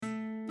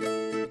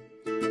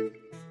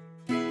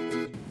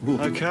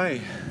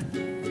Okay.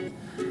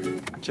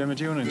 Gemma,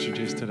 do you want to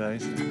introduce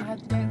today's? I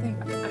don't think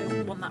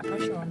I want that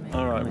pressure on me.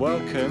 All right,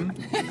 welcome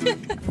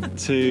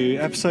to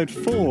episode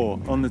 4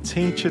 on the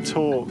Teacher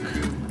Talk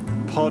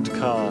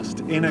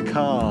podcast in a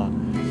car.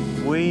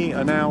 We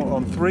are now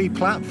on 3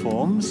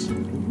 platforms.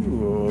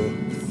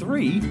 Ooh,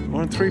 3?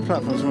 We're on 3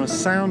 platforms. We're on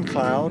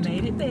SoundCloud.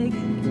 Made it big.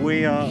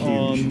 We are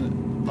Huge.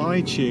 on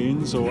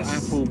iTunes or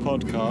Yes. Apple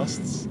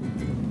Podcasts.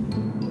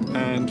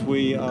 And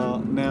we are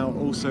now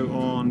also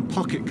on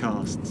Pocket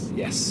Casts.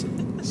 Yes.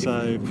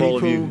 So For all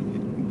of people,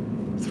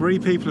 3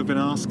 people have been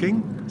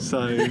asking.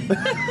 So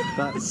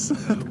that's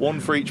One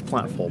for each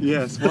platform.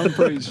 yes, one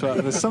for each.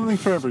 There's something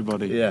for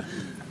everybody. Yeah.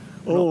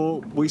 Or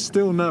we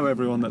still know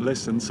everyone that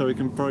listens, so we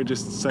can probably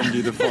just send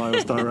you the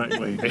files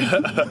directly.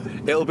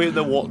 It'll be in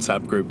the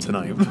WhatsApp group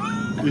tonight.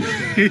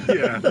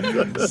 Yeah.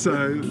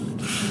 So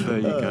there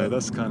you go.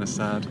 That's kind of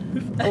sad.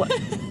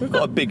 We've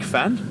got a big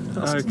fan.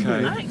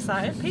 Okay. I'm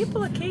excited.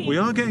 People are keen. We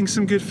are getting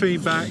some good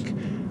feedback.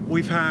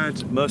 We've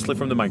had Mostly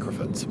from the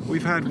microphones.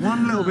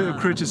 one little bit of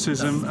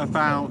criticism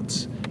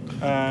about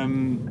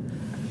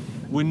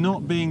we're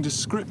not being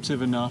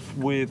descriptive enough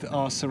with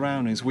our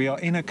surroundings. We are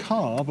in a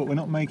car, but we're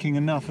not making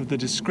enough of the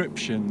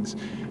descriptions.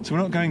 So we're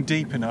not going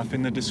deep enough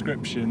in the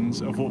descriptions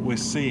of what we're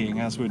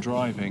seeing as we're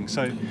driving.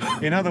 So,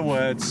 in other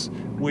words,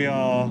 we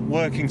are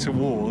working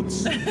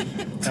towards our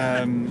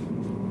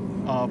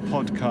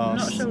podcast. I'm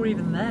not sure we're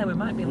even there. We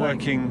might be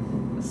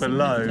working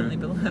significantly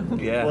below.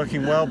 Yeah.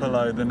 working well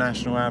below the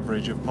national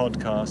average of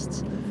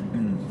podcasts.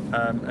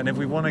 And if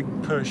we want to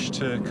push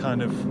to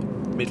kind of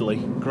Middly.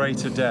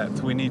 greater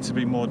depth, we need to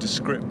be more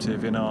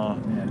descriptive in our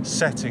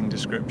setting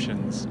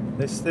descriptions.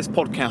 This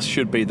podcast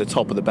should be the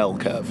top of the bell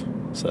curve.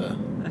 So,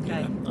 Okay.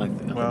 I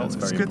think Well, that's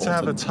it's very good to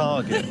have a important.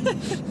 target,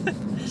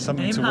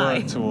 something Aim to high.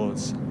 work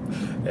towards.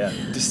 Yeah.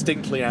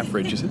 Distinctly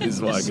average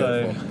is what I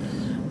So- go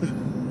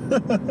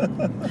for.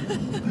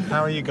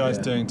 How are you guys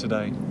doing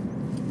today?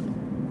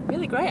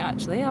 Really great,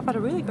 actually. I've had a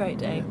really great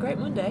day. Great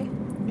Monday.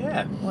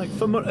 Yeah. Like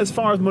as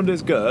far as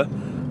Mondays go,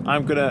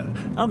 I'm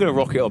gonna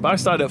rock it up. I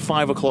started at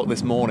 5 o'clock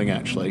this morning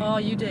actually. Oh,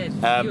 you did. You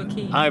were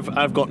keen.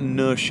 I've got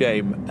no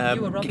shame.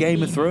 You were rock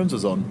Game of keen. Thrones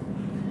was on,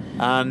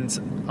 and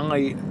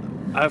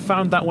I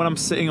found that when I'm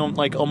sitting on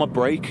my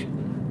break,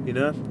 I'm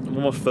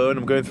on my phone,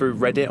 I'm going through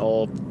Reddit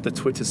or the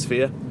Twitter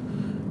sphere,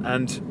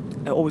 and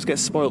it always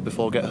gets spoiled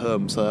before I get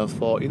home. So I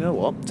thought, you know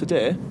what,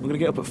 today I'm gonna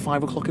get up at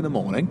 5 o'clock in the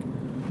morning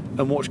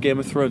and watch Game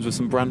of Thrones with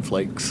some bran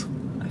flakes.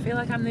 I feel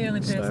like I'm the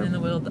only person So- in the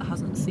world that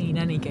hasn't seen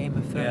any Game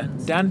of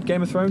Thrones. Dan,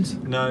 Game of Thrones.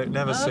 No,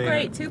 never Oh, seen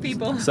great. it. 2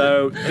 people.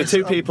 So the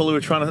 2 people who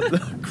are trying to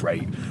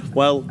great.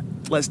 Well,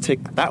 let's tick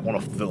that one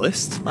off the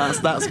list.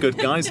 That's good,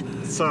 guys.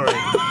 Sorry.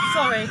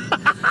 Sorry.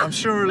 I'm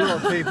sure a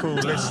lot of people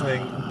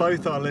listening,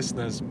 both our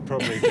listeners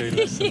probably do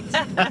listen.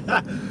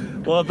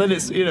 Well, then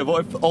it's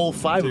what if all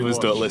 5 Do of us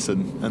watch. don't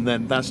listen, and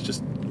then that's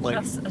just like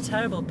That's a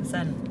terrible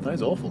percent. that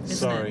is awful. Isn't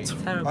Sorry. it?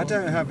 Terrible. I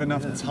don't have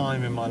enough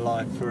time in my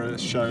life for a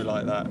show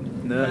like that.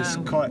 No. It's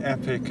Wow. quite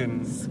epic,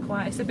 and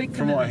It's a big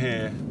from what I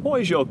commitment. hear, What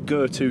is your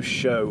go-to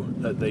show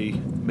at the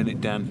minute,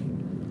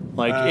 Dan?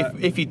 Like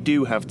if you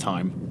do have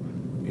time,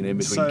 in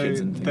between so kids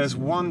and things. there's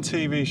one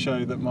TV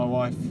show that my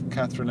wife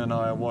Catherine and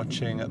I are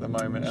watching at the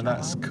moment, and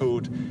that's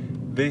called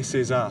This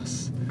Is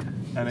Us,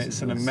 and This it's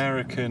Is an Us.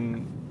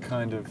 American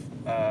kind of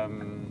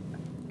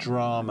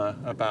drama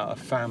about a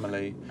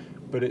family,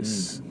 but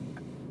it's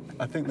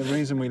I think the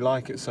reason we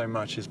like it so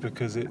much is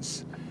because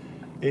it's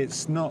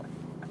not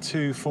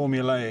too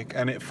formulaic,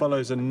 and it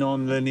follows a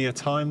non-linear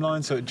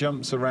timeline, so it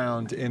jumps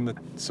around in the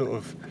sort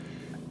of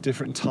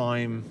different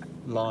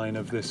timeline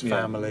of this Yeah.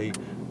 family,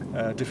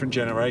 different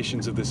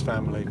generations of this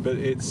family,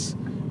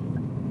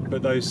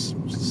 but those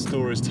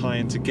stories tie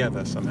in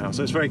together somehow.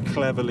 So it's very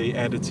cleverly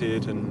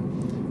edited,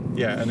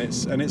 and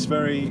it's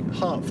very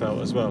heartfelt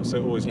as well. So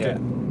it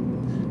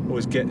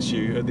always gets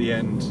you at the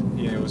end.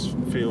 You always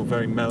feel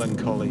very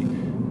melancholy,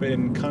 but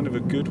in kind of a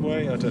good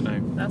way. I don't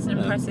know. That's an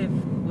impressive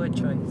word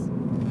choice.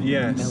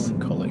 Yes,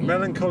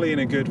 melancholy in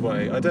a good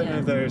way. I don't know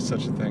if there is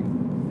such a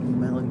thing.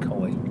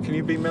 Melancholy. Can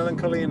you be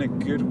melancholy in a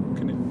good?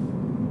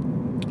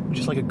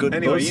 Just like a good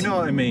Anyway, buzz. you know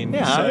what I mean.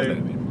 Yeah, so I know what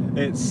you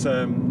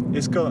mean.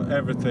 it's got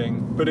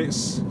everything, but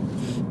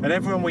and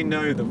everyone we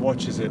know that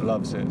watches it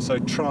loves it. So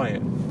try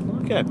it.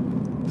 Okay.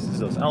 This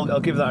is us. I'll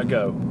give that a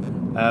go.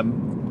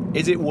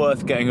 Is it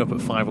worth getting up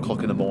at 5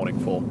 o'clock in the morning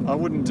for? I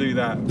wouldn't do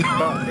that,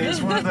 but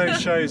it's one of those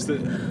shows that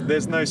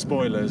there's no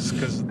spoilers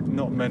because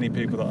not many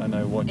people that I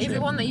know watch Is it.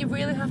 it one that you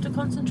really have to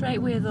concentrate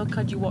with, or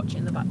could you watch it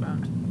in the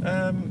background?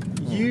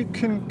 You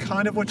can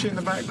kind of watch it in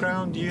the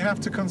background. You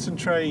have to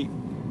concentrate.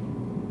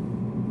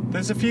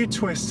 There's a few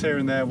twists here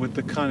and there with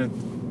the kind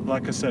of,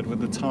 like I said,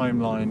 with the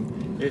timeline.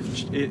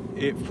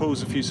 It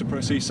pulls a few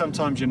surprises. So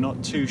sometimes you're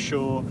not too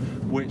sure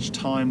which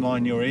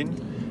timeline you're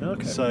in.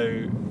 Okay. So.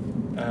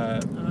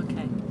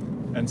 Okay.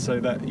 And so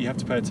that you have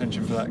to pay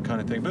attention for that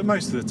kind of thing. But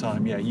most of the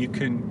time, you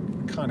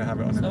can kind of have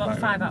it on in So the about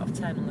background. 5 out of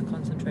 10 on the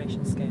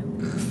concentration scale.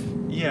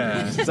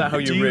 Yeah. Is that how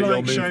you Do you rate your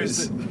like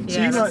shows? movies?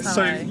 Yeah, that's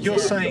So how I- you're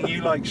saying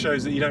you like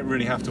shows that you don't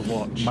really have to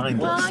watch. Well, I like a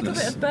bit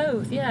Mindlessness. of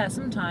both, yeah,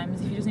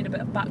 sometimes, if you just need a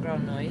bit of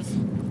background noise.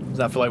 Is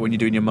that for like when you're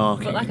doing your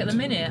marking? But like at the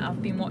minute,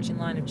 I've been watching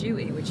Line of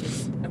Duty, which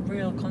is a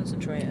real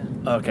concentrator.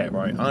 Okay,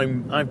 right.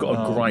 I've got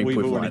a Oh, gripe we've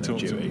with already Line of talked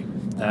to Duty.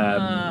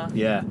 Ah.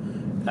 Yeah.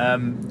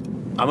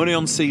 I'm only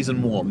on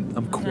season 1.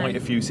 I'm quite Okay.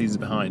 a few seasons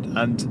behind,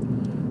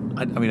 and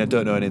I mean I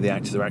don't know any of the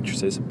actors or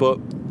actresses, but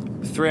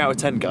 3 out of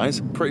 10 guys,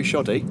 pretty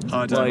shoddy.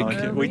 I don't like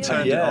it. We really?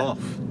 turned it Yeah. off.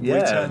 Yeah.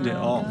 We turned it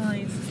Oh, off.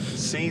 guys.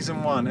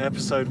 Season 1,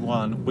 episode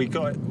 1. We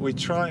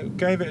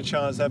gave it a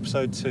chance.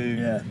 Episode 2.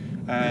 Yeah.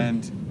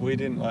 And we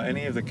didn't like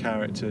any of the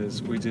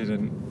characters. We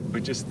didn't.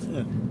 We just.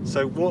 Yeah.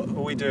 So what are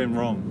we doing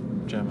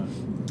wrong, Gemma?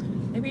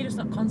 Maybe you're just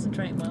not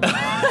concentrating well.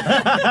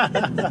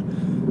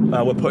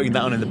 We're putting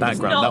that on in the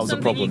background. It's not That was the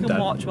something problem, you can Dan.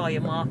 watch while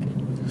you're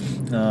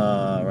marking.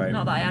 Right.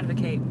 Not that I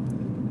advocate,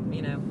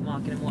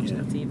 marking and watching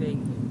on TV,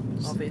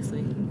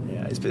 obviously.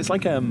 Yeah, it's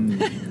like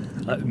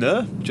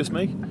no, just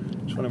me.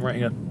 Just when I'm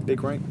writing a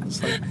big rank,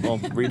 it's like, or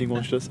reading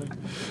one, should I say?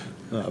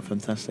 Oh,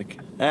 fantastic.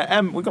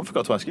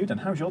 Forgot to ask you, Dan.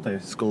 How's your day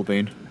at school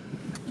been?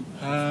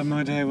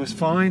 My day was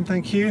fine,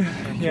 thank you.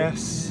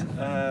 Yes.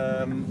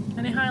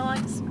 Any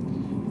highlights?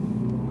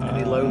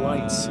 Any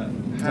lowlights?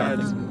 Had.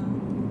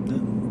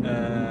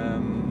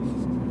 No?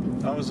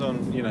 I was on,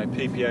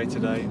 PPA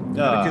today. Had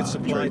Ah, a good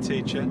supply true.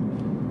 teacher.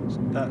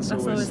 That's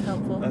always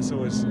helpful. That's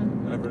always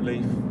Mm. a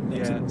relief.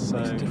 Makes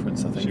a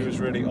difference, I think. she was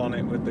really on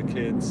it with the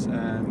kids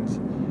and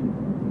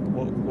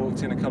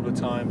walked in a couple of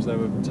times. They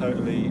were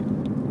totally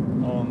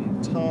on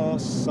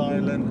task,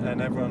 silent,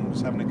 and everyone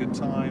was having a good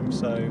time.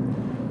 So,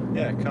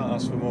 yeah, can't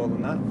ask for more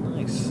than that.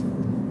 Nice.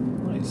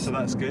 So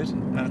that's good.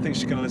 And I think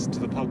she's going to listen to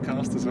the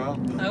podcast as well.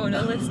 Oh,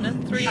 no listener.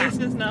 3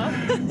 listeners now.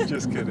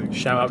 Just kidding.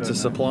 Shout I out to don't know.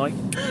 Supply.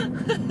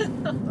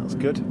 That's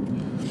good.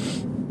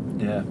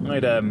 Yeah, I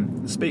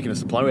had, speaking of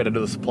Supply, we had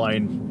another Supply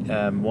in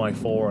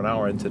Y4 an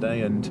hour in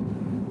today,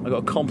 and I got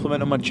a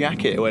compliment on my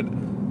jacket. It went,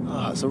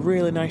 it's a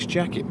really nice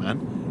jacket,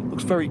 man.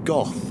 Looks very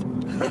goth.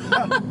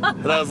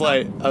 And I was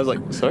like,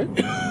 sorry?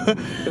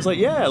 It's like,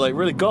 yeah, like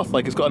really goth.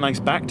 Like it's got a nice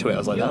back to it. I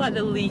was like, You're that's like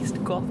the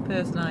least goth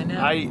person I know.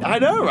 I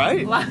know,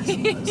 right? Like,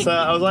 So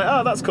I was like,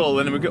 oh, that's cool.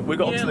 And then we got you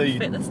up to don't the.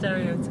 fit the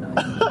stereotype.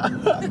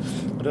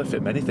 I don't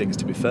fit many things,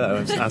 to be fair.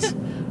 Where's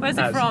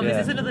it from? yeah.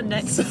 Is this another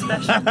Nexus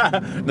special?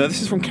 No,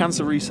 this is from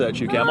Cancer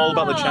Research UK. I'm all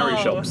about the charity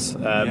Oh. shops.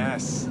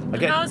 Yes. I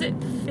get How does it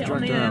fit on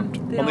dragged the, around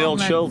the on the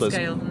old arm shoulders.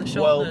 Scale and the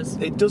shoulders?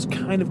 Well, it does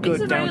kind of go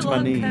It's a down very to my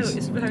long knees. coat,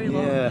 it's very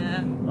long,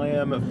 yeah.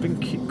 I've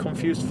been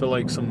confused for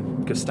like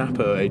some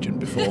Gestapo agent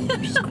before,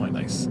 which is quite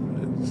nice.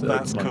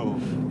 That's cool.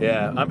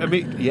 Yeah, I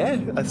mean, yeah,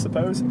 I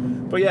suppose.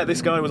 But yeah,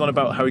 this guy was on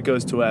about how he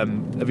goes to.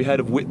 Have you heard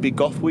of Whitby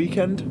Goth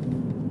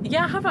Weekend?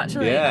 Yeah, I have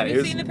actually. Yeah, have it you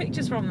was- seen the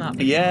pictures from that?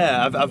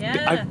 Yeah,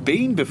 Yeah. I've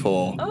been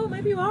before. Oh,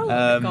 maybe you are a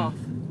little bit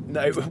goth. No.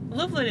 I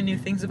love learning new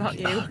things about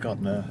you. Oh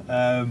God, no.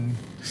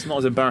 It's not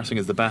as embarrassing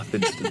as the bath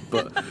incident,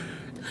 but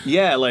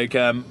yeah, like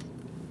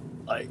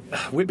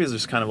Whitby's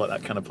just kind of like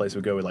that kind of place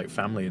we go with like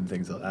family and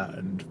things like that,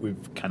 and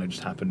we've kind of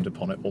just happened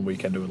upon it one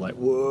weekend and we're like,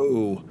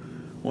 whoa,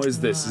 what is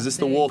this? Is this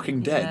The big,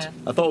 Walking Dead?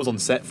 yeah. I thought it was on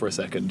set for a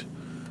second,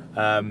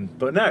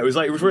 but no, it was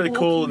really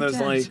cool, and Walking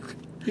there's Dead. like,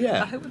 I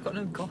yeah, hope we've got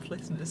no goth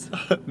listeners.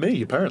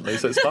 me apparently,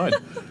 so it's fine.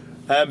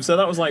 So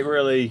that was like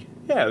really,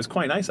 yeah, it was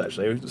quite nice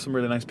actually. There was some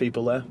really nice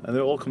people there, and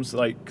it all comes to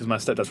like, because my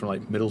stepdad's from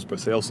like Middlesbrough,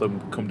 so they also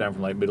come down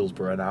from like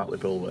Middlesbrough and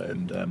Hartlepool,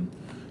 and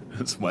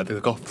that's where the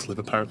Goths live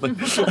apparently.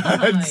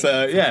 And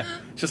so yeah,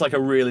 it's just like a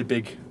really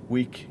big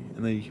week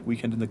in the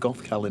weekend in the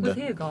Goth calendar. Was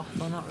he a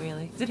goth or not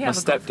really? Did he My have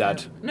a goth stepdad.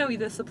 coat? No, he's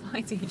the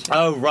supply teacher.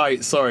 Oh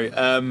right, sorry.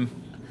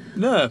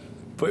 No,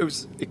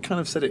 but it kind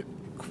of said it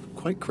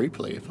quite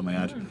creepily, if I may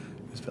add. It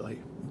was a bit like,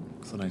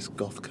 it's a nice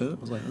goth coat.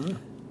 I was like, oh.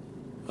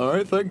 All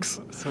right, thanks.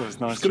 So it's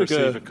nice Just to gonna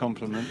go- receive a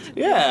compliment.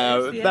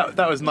 Yeah, Yeah.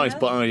 that was nice, Yeah.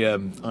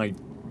 but I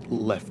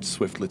left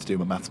swiftly to do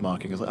my maths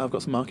marking. I was like, I've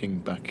got some marking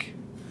back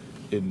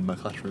in my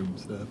classroom,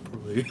 so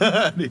probably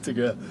I need to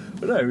go.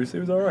 But no, it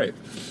was all right.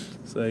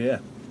 So yeah,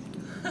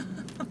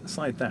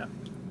 aside that,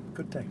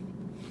 good day.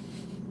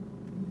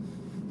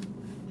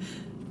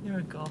 You're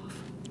a goth.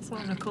 That's what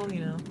I'm going to call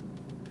you now.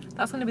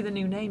 That's going to be the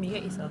new name you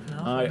get yourself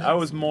now. I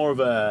was more of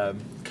a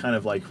kind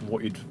of like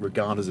what you'd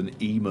regard as an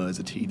emo as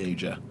a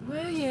teenager.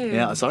 Were you?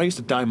 Yeah, so I used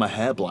to dye my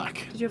hair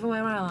black. Did you ever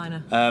wear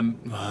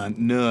eyeliner?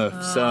 No.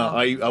 So Oh,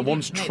 I you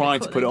once didn't make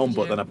tried the to put it cut on, then,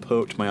 but did then I you?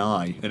 poked my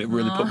eye, and it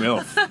really put me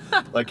off.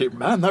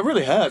 Man, that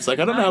really hurts. Like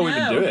I don't know I how we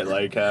can do know. it.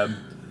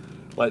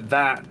 Like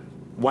that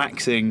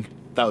waxing,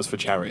 that was for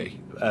charity,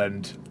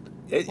 and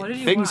What did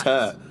you things wax?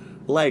 hurt.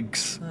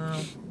 Legs,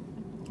 Oh.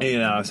 you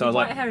know. So I was You're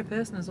quite a like, hairy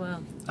person as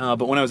well.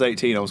 but when I was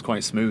 18, I was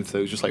quite smooth, so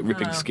it was just like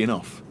ripping Oh. skin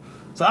off.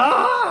 So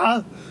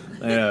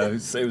yeah, it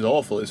was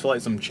awful. It was for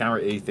like some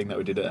charity thing that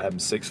we did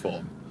at sixth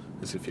form.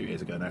 This is a few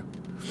years ago now,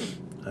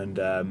 and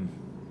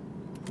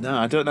no,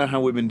 I don't know how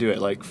women do it.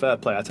 Like fair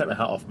play, I take my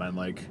hat off, man.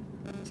 Like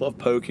it's a lot of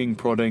poking,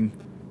 prodding,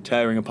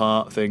 tearing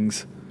apart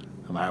things.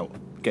 I'm out.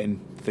 getting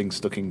things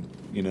stuck in,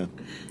 you know,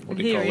 what And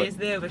do you here call he is, it?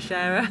 the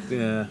oversharer.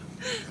 Yeah.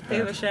 The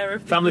oversharer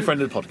of the Family group.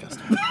 friendly podcast.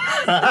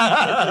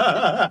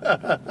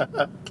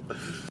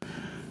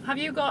 Have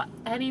you got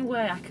any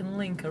way I can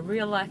link a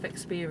real life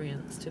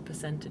experience to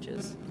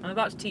percentages? I'm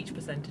about to teach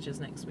percentages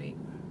next week.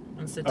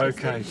 And statistics.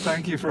 Okay,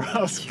 thank you for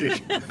asking.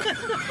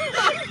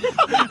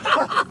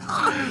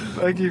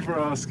 Thank you for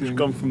asking.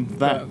 Gone from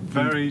that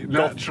very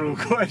natural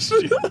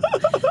question.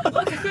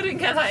 Look, I couldn't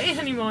get that in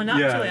anymore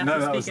naturally Yeah, no,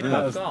 after that was- speaking that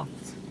about was-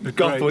 goths. the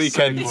goth Great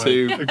weekend segue.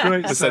 to A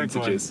great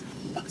percentages.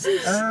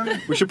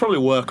 segue. We should probably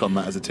work on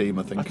that as a team,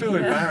 I think. I feel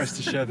Yeah. embarrassed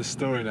to share the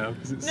story now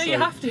because it's No, so you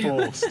have to.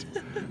 forced.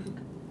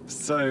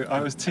 So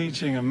I was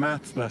teaching a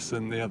math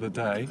lesson the other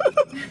day,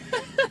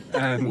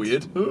 and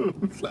Weird.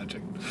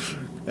 Slouching.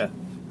 Yeah.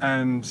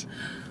 and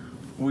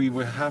we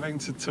were having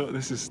to talk.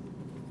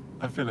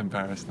 I feel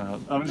embarrassed now.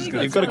 I'm just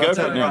going You've gotta go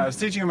for it, yeah. I was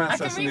teaching a I math can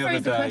lesson the other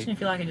rephrase the day. question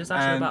if you like and just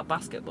ask you and- about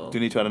basketball. Do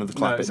you need to add another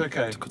clap it's in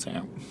okay. to cut it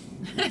out?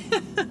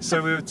 So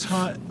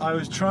I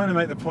was trying to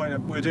make the point.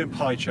 We were doing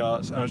pie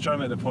charts, and I was trying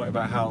to make the point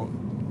about how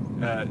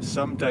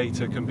some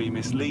data can be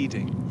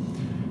misleading.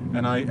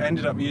 And I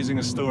ended up using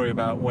a story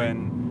about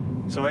when.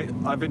 So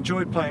I've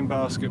enjoyed playing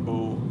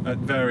basketball at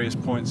various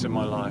points in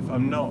my life.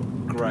 I'm not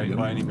great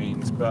by any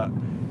means, but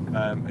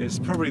it's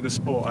probably the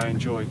sport I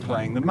enjoy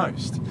playing the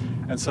most.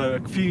 And so a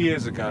few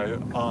years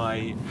ago,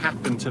 I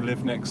happened to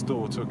live next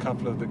door to a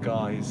couple of the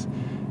guys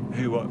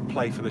who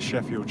play for the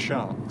Sheffield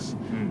Sharks.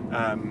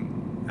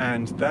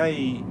 And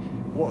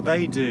what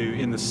they do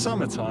in the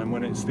summertime,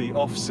 when it's the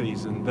off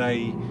season,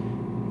 they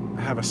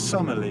have a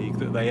summer league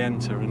that they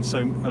enter, and so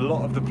a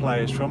lot of the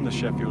players from the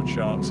Sheffield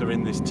Sharks are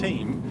in this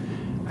team,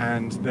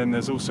 and then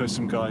there's also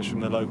some guys from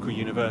the local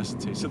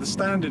university. So the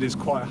standard is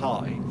quite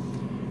high,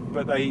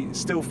 but they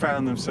still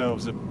found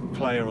themselves a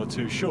player or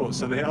two short,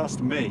 so they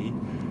asked me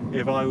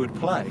if I would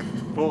play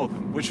for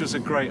them, which was a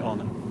great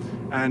honour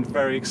and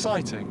very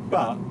exciting.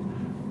 But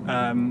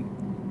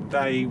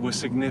they were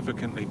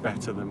significantly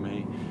better than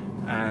me,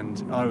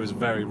 and I was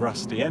very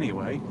rusty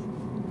anyway.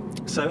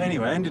 So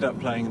anyway, I ended up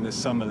playing in this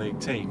summer league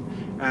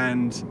team,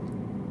 and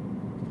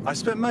I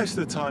spent most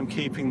of the time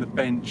keeping the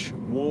bench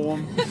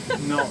warm,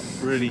 not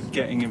really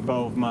getting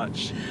involved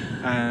much.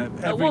 At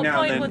Every what now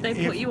point and would then,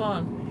 they put you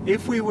on?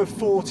 if we were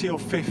 40 or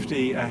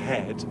 50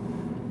 ahead,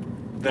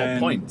 then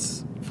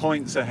points.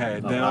 points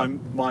ahead, then wow. I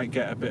might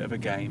get a bit of a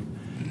game.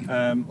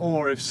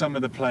 Or if some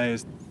of the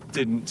players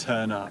didn't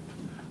turn up,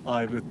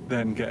 I would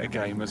then get a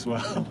game as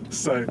well.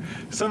 So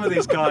some of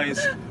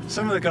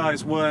the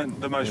guys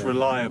weren't the most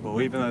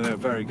reliable, even though they were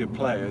very good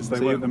players. They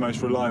weren't the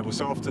most reliable.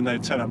 So often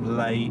they'd turn up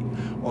late,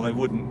 or they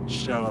wouldn't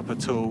show up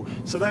at all.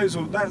 So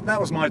that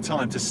was my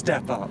time to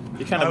step up.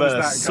 You're kind I of was a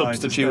that guy to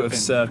substitute step of in.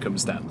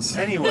 circumstance.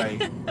 Anyway,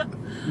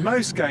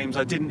 most games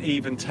I didn't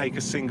even take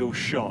a single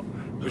shot,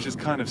 which is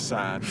kind of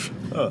sad.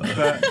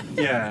 But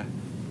yeah,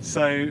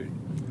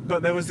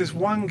 but there was this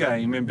one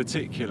game in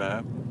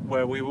particular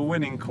where we were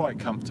winning quite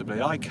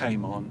comfortably. I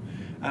came on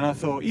and I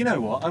thought, you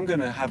know what, I'm going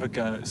to have a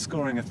go at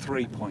scoring a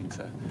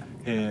three-pointer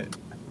here.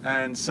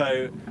 And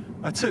so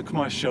I took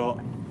my shot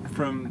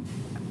from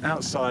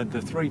outside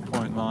the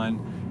three-point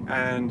line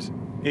and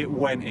it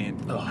went in.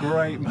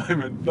 Great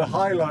moment, the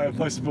highlight of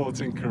my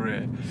sporting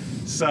career.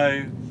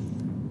 So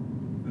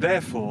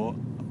therefore,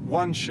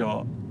 one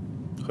shot,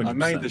 I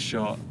made 100%. the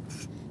shot,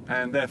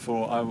 and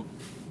therefore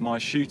my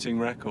shooting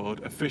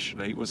record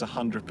officially was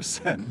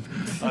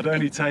 100%. I'd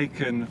only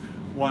taken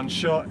one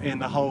shot in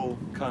the whole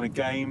kind of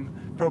game,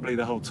 probably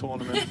the whole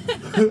tournament,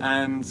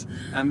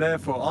 and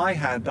therefore I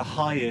had the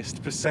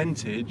highest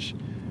percentage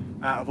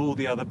out of all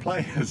the other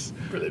players.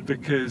 Brilliant.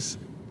 Because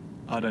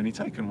I'd only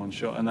taken one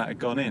shot and that had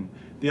gone in.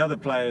 The other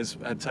players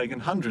had taken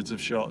hundreds of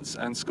shots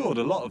and scored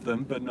a lot of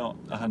them, but not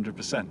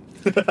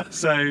 100%.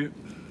 So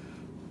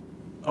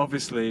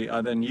obviously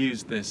I then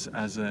used this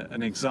as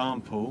an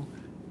example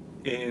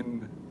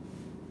in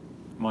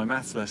my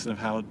maths lesson of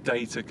how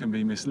data can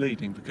be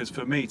misleading, because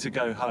for me to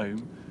go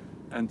home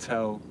and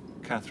tell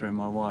Catherine,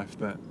 my wife,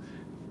 that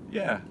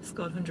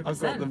Scored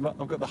 100%.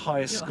 I've got the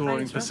highest Your scoring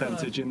highest record.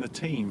 percentage in the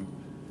team,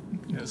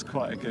 it was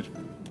quite a good,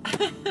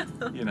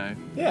 Yeah,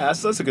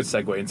 that's a good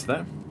segue into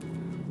that.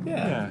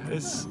 yeah,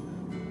 it's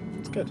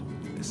good.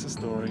 a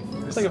story. I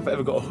don't think I've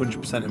ever got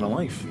 100% in my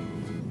life.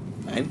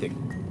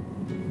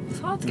 Anything. It's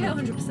hard to get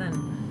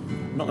 100%.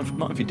 Not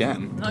if you're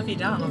down. Not if you're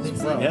down,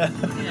 obviously. Well, Yeah.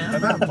 Yeah.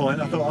 At that point,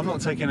 I thought I'm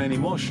not taking any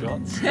more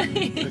shots.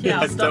 Yeah,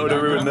 I'll I stop don't want to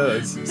that ruin now.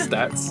 those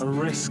stats. A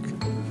risk.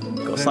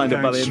 Got then signed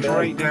up by going the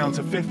straight NBA. down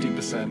to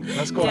 50%.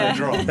 That's quite Yeah. a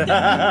drop, and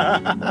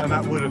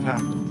that would have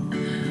happened.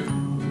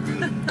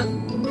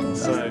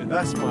 So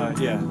that's my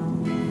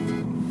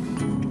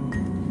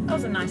That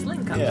was a nice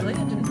link, actually.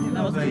 I didn't think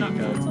that was there you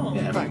natural at all. go.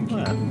 Yeah. Thank you.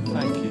 Yeah.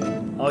 Thank you.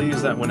 I'll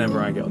use that whenever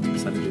I get onto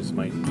percentages,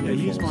 mate. Yeah,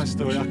 use my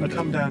story. I can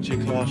come down to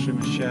your classroom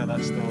and share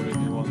that story if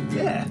you want.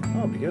 Yeah,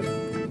 that'll be good.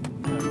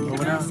 But Can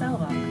we're I now, sell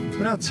that? we're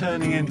now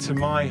turning into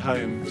my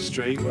home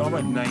street. Well, I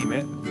won't name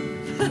it,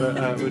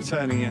 but we're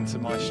turning into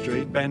my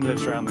street. Ben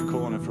lives around the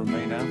corner from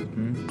me now,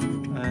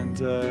 and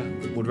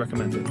Would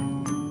recommend it.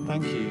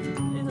 thank you.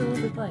 It's a a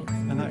lovely place.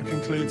 And that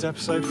concludes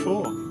episode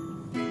 4.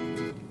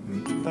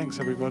 Thanks,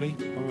 everybody.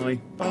 Bye.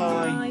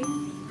 Bye. Bye.